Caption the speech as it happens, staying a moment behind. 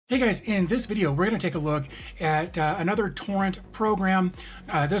Hey guys, in this video, we're going to take a look at another torrent program.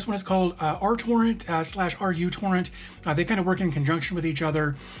 This one is called RTorrent / ruTorrent. They kind of work in conjunction with each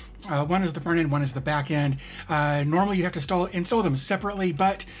other. One is the front end, one is the back end. Normally you'd have to install them separately,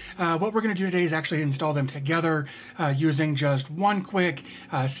 but what we're going to do today is actually install them together using just one quick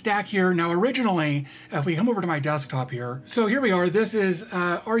stack here. Now originally, if we come over to my desktop here, so here we are. This is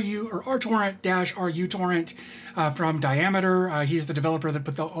RTorrent / ruTorrent from Diameter. He's the developer that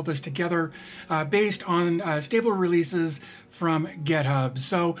put all this together based on stable releases from GitHub.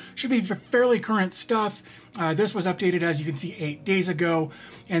 So should be fairly current stuff. This was updated, as you can see, 8 days ago.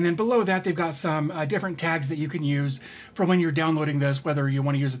 And then below that, they've got some different tags that you can use for when you're downloading this, whether you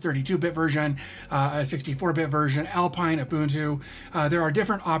want to use a 32-bit version, a 64-bit version, Alpine, Ubuntu. There are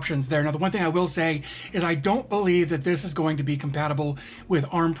different options there. Now, the one thing I will say is I don't believe that this is going to be compatible with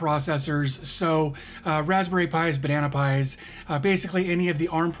ARM processors. So Raspberry Pis, Banana Pis, basically any of the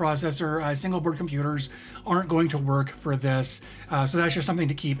ARM processor single board computers aren't going to work for this. So that's just something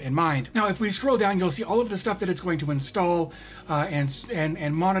to keep in mind. Now, if we scroll down, you'll see all of the stuff that it's going to install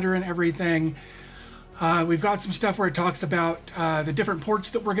and monitor and everything. We've got some stuff where it talks about the different ports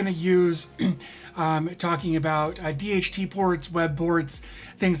that we're going to use, talking about DHT ports, web ports,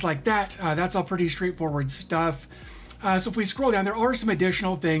 things like that. That's all pretty straightforward stuff. So if we scroll down, there are some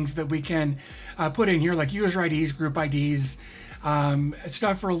additional things that we can put in here, like user IDs, group IDs,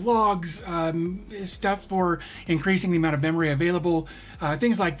 stuff for logs, stuff for increasing the amount of memory available,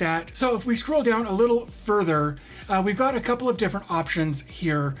 things like that. So if we scroll down a little further, we've got a couple of different options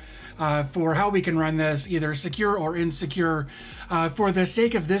here for how we can run this, either secure or insecure. For the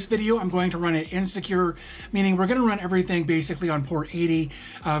sake of this video, I'm going to run it insecure, meaning we're going to run everything basically on port 80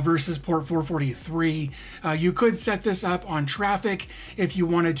 versus port 443. You could set this up on traffic if you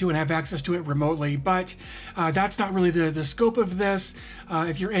wanted to and have access to it remotely, but that's not really the scope of this.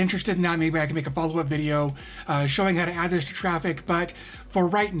 If you're interested in that, maybe I can make a follow-up video showing how to add this to traffic, but for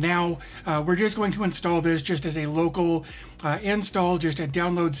right now, we're just going to install this just as a local install, just to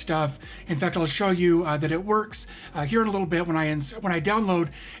download stuff. In fact, I'll show you that it works here in a little bit when I download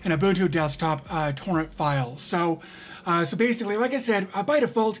an Ubuntu desktop torrent file. So basically, like I said, by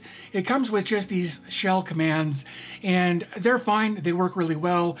default, it comes with just these shell commands, and they're fine. They work really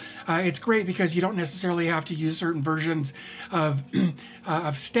well. It's great because you don't necessarily have to use certain versions of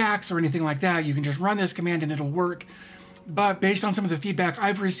stacks or anything like that. You can just run this command and it'll work. But based on some of the feedback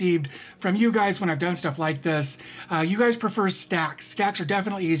I've received from you guys when I've done stuff like this, you guys prefer stacks. Stacks are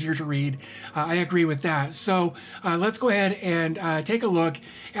definitely easier to read. I agree with that. So let's go ahead and take a look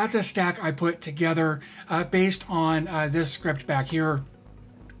at the stack I put together based on this script back here.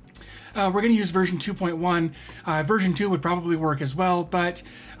 We're going to use version 2.1. Version 2 would probably work as well, but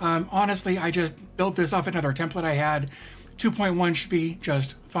honestly, I just built this off another template I had. 2.1 should be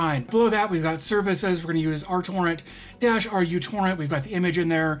just fine. Below that, we've got services. We're going to use RTorrent / ruTorrent. We've got the image in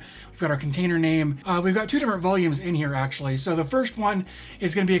there. We've got our container name. We've got two different volumes in here, actually. So the first one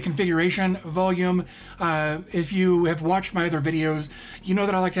is going to be a configuration volume. If you have watched my other videos, you know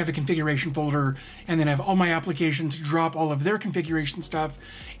that I like to have a configuration folder and then have all my applications drop all of their configuration stuff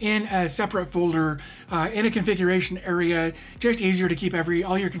in a separate folder in a configuration area. Just easier to keep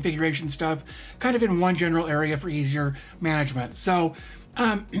all your configuration stuff kind of in one general area for easier management. So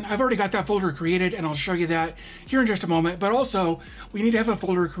I've already got that folder created, and I'll show you that here in just a moment. But also, we need to have a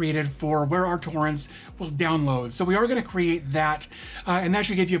folder created for where our torrents will download. So we are going to create that, and that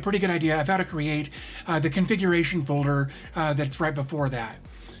should give you a pretty good idea of how to create the configuration folder that's right before that.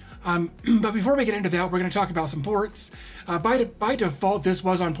 But before we get into that, we're going to talk about some ports. By default, this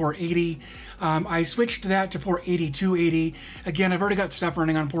was on port 80. I switched that to port 8280. Again, I've already got stuff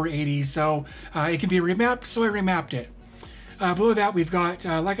running on port 80, so it can be remapped, so I remapped it. Below that, we've got,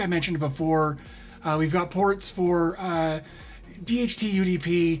 like I mentioned before, we've got ports for DHT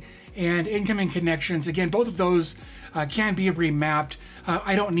UDP and incoming connections. Again, both of those can be remapped.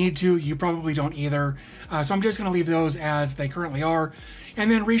 I don't need to. You probably don't either. So I'm just going to leave those as they currently are. And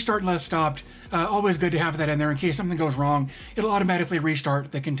then restart unless stopped. Always good to have that in there in case something goes wrong. It'll automatically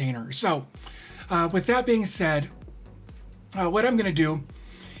restart the container. So with that being said, what I'm going to do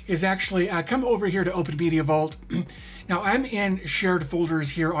is actually come over here to OpenMediaVault. Now I'm in shared folders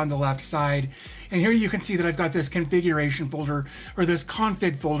here on the left side, and here you can see that I've got this configuration folder or this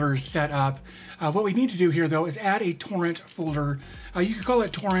config folder set up. What we need to do here though is add a torrent folder. You can call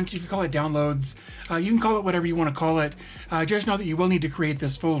it torrents, you can call it downloads, you can call it whatever you want to call it. Just know that you will need to create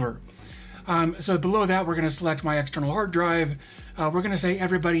this folder. So below that, we're going to select my external hard drive. We're going to say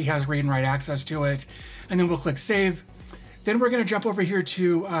everybody has read and write access to it, and then we'll click save. Then we're going to jump over here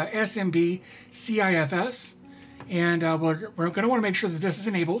to SMB CIFS. And we're going to want to make sure that this is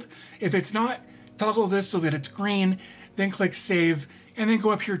enabled. If it's not, toggle this so that it's green, then click Save, and then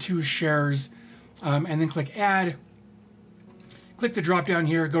go up here to Shares, and then click Add. Click the drop down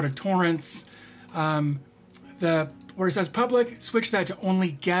here, go to Torrents, where it says Public, switch that to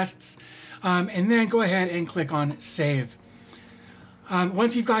Only Guests, and then go ahead and click on Save.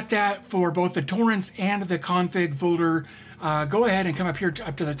 Once you've got that for both the torrents and the config folder, go ahead and come up here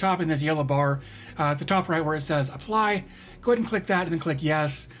up to the top in this yellow bar at the top right where it says Apply. Go ahead and click that and then click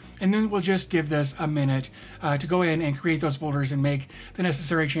Yes. And then we'll just give this a minute to go in and create those folders and make the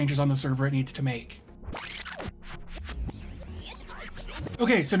necessary changes on the server it needs to make.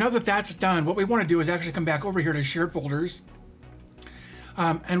 Okay, so now that that's done, what we want to do is actually come back over here to Shared Folders.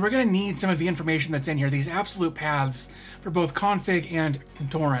 And we're going to need some of the information that's in here, these absolute paths for both config and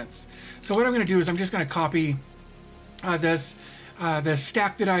torrents. So what I'm going to do is I'm just going to copy this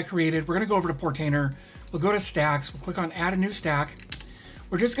stack that I created. We're going to go over to Portainer. We'll go to Stacks. We'll click on Add a New Stack.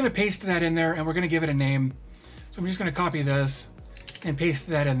 We're just going to paste that in there, and we're going to give it a name. So I'm just going to copy this and paste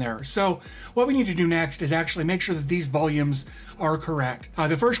that in there. So what we need to do next is actually make sure that these volumes are correct.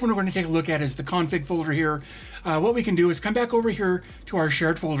 The first one we're going to take a look at is the config folder here. What we can do is come back over here to our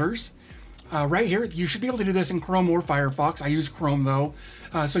shared folders. Right here, you should be able to do this in Chrome or Firefox. I use Chrome though.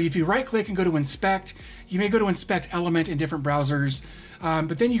 So if you right click and go to Inspect, you may go to Inspect Element in different browsers,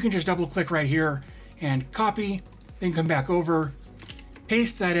 but then you can just double click right here and copy, then come back over,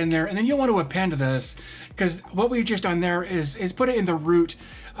 paste that in there, and then you'll want to append this, because what we've just done there is put it in the root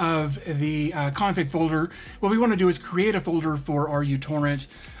of the config folder. What we want to do is create a folder for ruTorrent.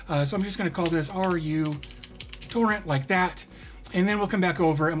 So I'm just going to call this ruTorrent like that, and then we'll come back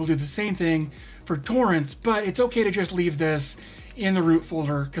over and we'll do the same thing for torrents, but it's okay to just leave this in the root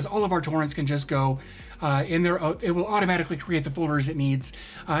folder because all of our torrents can just go in there. It will automatically create the folders it needs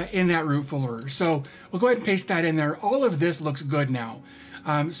in that root folder. So we'll go ahead and paste that in there. All of this looks good now.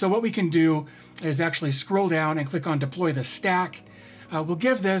 So what we can do is actually scroll down and click on Deploy the Stack. We'll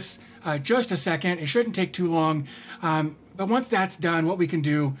give this just a second. It shouldn't take too long. But once that's done, what we can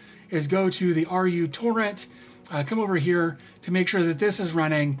do is go to the ruTorrent, come over here to make sure that this is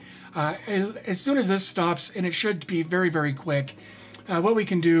running. As soon as this stops, and it should be very, very quick, what we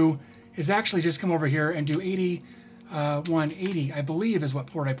can do is actually just come over here and do 8180, I believe is what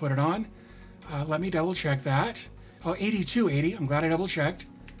port I put it on. Let me double check that. Oh, 8280, I'm glad I double checked.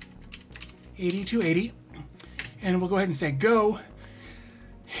 8280, and we'll go ahead and say go.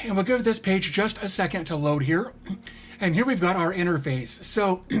 And we'll give this page just a second to load here. And here we've got our interface.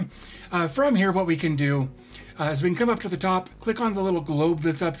 So from here, what we can do is we can come up to the top, click on the little globe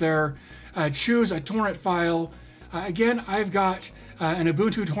that's up there, choose a torrent file. Again, I've got an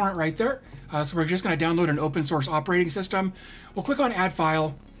Ubuntu torrent right there. So we're just going to download an open source operating system. We'll click on Add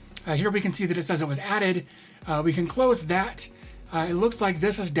File. Here we can see that it says it was added. We can close that. It looks like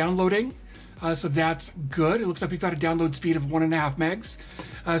this is downloading. So that's good. It looks like we've got a download speed of 1.5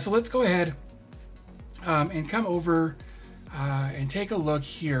 megs. So let's go ahead and come over and take a look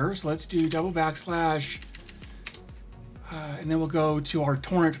here. So let's do double backslash, and then we'll go to our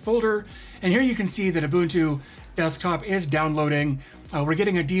torrent folder. And here you can see that Ubuntu Desktop is downloading. We're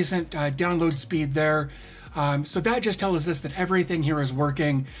getting a decent download speed there. So that just tells us that everything here is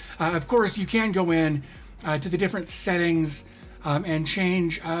working. Of course, you can go in to the different settings and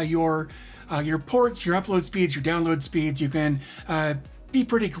change your ports, your upload speeds, your download speeds. You can be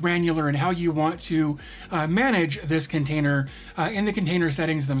pretty granular in how you want to manage this container in the container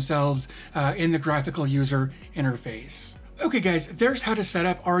settings themselves in the graphical user interface. Okay guys, there's how to set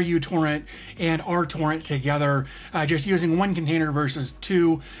up ruTorrent and RTorrent together, just using one container versus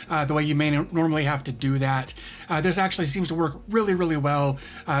two, the way you may normally have to do that. This actually seems to work really, really well.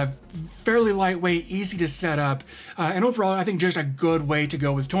 Fairly lightweight, easy to set up, and overall I think just a good way to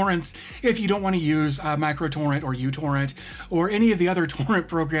go with torrents if you don't want to use MicroTorrent or uTorrent or any of the other torrent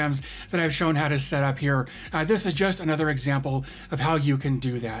programs that I've shown how to set up here. This is just another example of how you can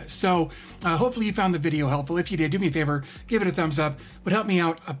do that. So hopefully you found the video helpful. If you did, do me a favor, give it a thumbs up, would help me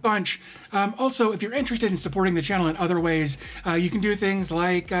out a bunch. Also, if you're interested in supporting the channel in other ways, you can do things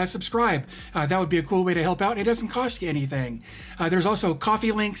like subscribe. That would be a cool way to help out. It doesn't cost you anything. There's also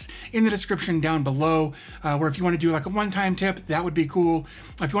coffee links in the description down below, where if you want to do like a one-time tip, that would be cool.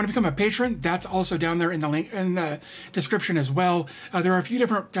 If you want to become a patron, that's also down there in the link in the description as well. There are a few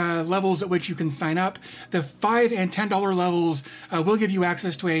different levels at which you can sign up. The $5 and $10 levels will give you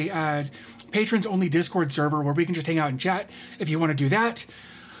access to a patrons only Discord server where we can just hang out and chat if you want to do that.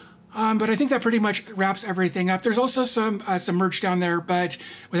 But I think that pretty much wraps everything up. There's also some merch down there, but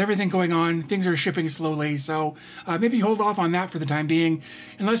with everything going on, things are shipping slowly. So maybe hold off on that for the time being,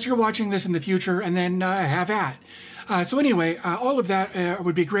 unless you're watching this in the future, and then have at. So anyway, all of that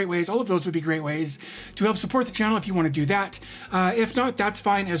would be great ways. All of those would be great ways to help support the channel if you want to do that. If not, that's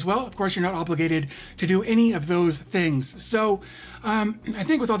fine as well. Of course, you're not obligated to do any of those things. So I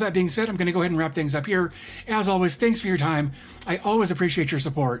think with all that being said, I'm going to go ahead and wrap things up here. As always, thanks for your time. I always appreciate your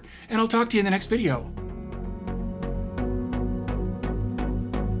support, and I'll talk to you in the next video.